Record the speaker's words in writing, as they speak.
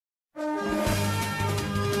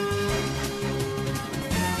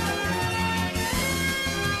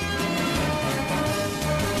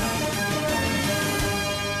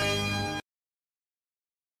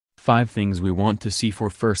5 things we want to see for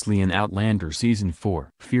Fersali in Outlander Season 4.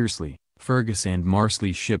 Fiercely, Fergus and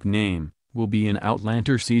Marsley's ship name, will be in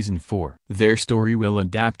Outlander Season 4. Their story will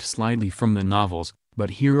adapt slightly from the novels,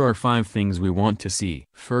 but here are 5 things we want to see.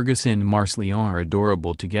 Fergus and Marsley are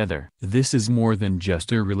adorable together. This is more than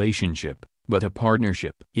just a relationship, but a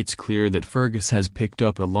partnership. It's clear that Fergus has picked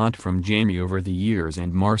up a lot from Jamie over the years,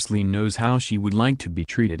 and Marsley knows how she would like to be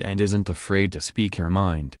treated and isn't afraid to speak her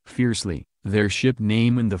mind. Fiercely, their ship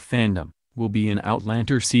name in the fandom, will be in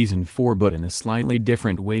Outlander Season 4 but in a slightly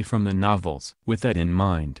different way from the novels. With that in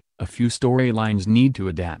mind, a few storylines need to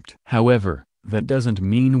adapt. However, that doesn't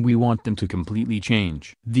mean we want them to completely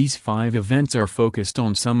change. These 5 events are focused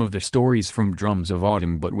on some of the stories from Drums of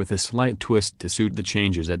Autumn but with a slight twist to suit the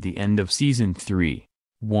changes at the end of Season 3.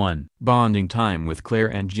 1. Bonding time with Claire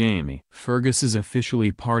and Jamie. Fergus is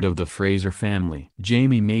officially part of the Fraser family.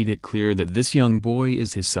 Jamie made it clear that this young boy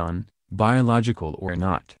is his son, biological or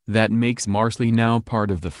not. That makes Marsley now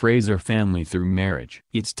part of the Fraser family through marriage.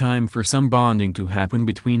 It's time for some bonding to happen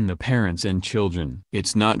between the parents and children.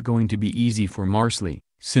 It's not going to be easy for Marsley,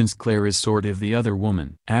 since Claire is sort of the other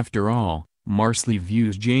woman. After all, Marsley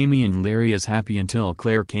views Jamie and Larry as happy until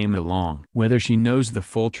Claire came along. Whether she knows the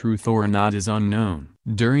full truth or not is unknown.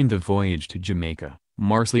 During the voyage to Jamaica,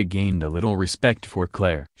 Marsley gained a little respect for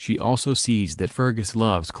Claire. She also sees that Fergus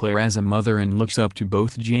loves Claire as a mother and looks up to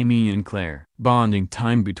both Jamie and Claire. Bonding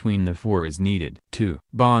time between the 4 is needed. 2.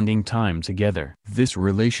 Bonding time together. This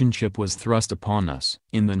relationship was thrust upon us.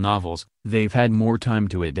 In the novels, they've had more time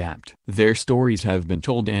to adapt. Their stories have been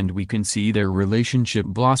told and we can see their relationship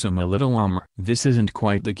blossom a little. This isn't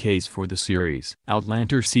quite the case for the series.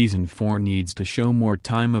 Outlander Season 4 needs to show more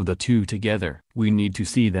time of the two together. We need to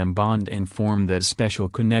see them bond and form that special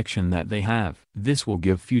connection that they have. This will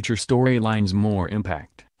give future storylines more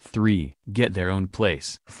impact. 3. Get their own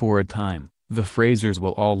place. For a time, the Frasers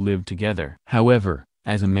will all live together. However,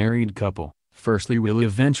 as a married couple, Fersali will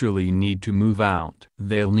eventually need to move out.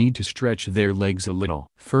 They'll need to stretch their legs a little.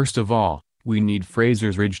 First of all, we need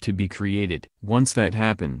Fraser's Ridge to be created. Once that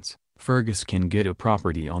happens, Fergus can get a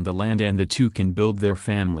property on the land and the two can build their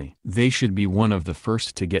family. They should be one of the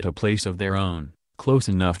first to get a place of their own, close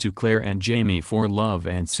enough to Claire and Jamie for love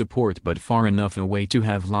and support but far enough away to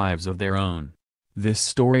have lives of their own. This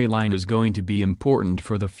storyline is going to be important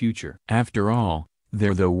for the future. After all,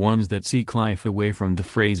 they're the ones that seek life away from the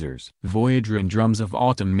Frasers. Voyager and Drums of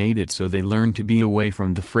Autumn made it so they learned to be away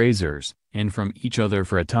from the Frasers, and from each other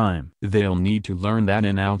for a time. They'll need to learn that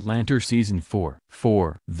in Outlander Season 4.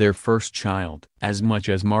 4. Their first child. As much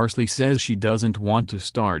as Marsley says she doesn't want to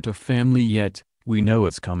start a family yet, we know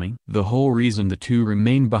it's coming. The whole reason the two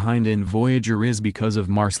remain behind in Voyager is because of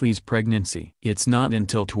Marsley's pregnancy. It's not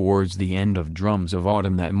until towards the end of Drums of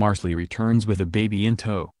Autumn that Marsley returns with a baby in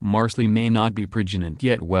tow. Marsley may not be pregnant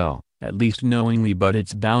yet, well, at least knowingly, but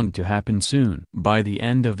it's bound to happen soon. By the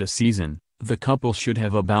end of the season, the couple should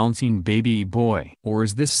have a bouncing baby boy. Or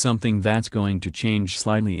is this something that's going to change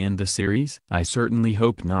slightly in the series? I certainly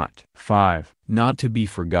hope not. 5. Not to be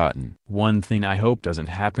forgotten. One thing I hope doesn't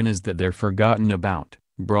happen is that they're forgotten about,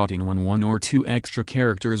 brought in when 1 or 2 extra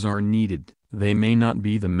characters are needed. They may not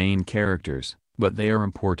be the main characters, but they are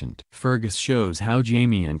important. Fergus shows how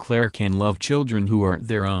Jamie and Claire can love children who aren't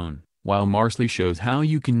their own, while Marsley shows how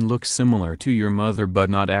you can look similar to your mother but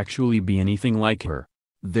not actually be anything like her.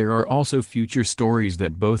 There are also future stories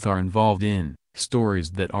that both are involved in,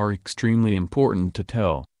 stories that are extremely important to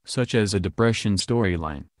tell, such as a depression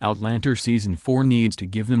storyline. Outlander Season 4 needs to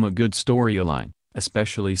give them a good storyline,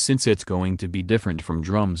 especially since it's going to be different from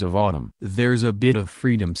Drums of Autumn. There's a bit of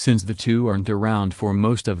freedom since the two aren't around for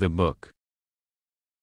most of the book.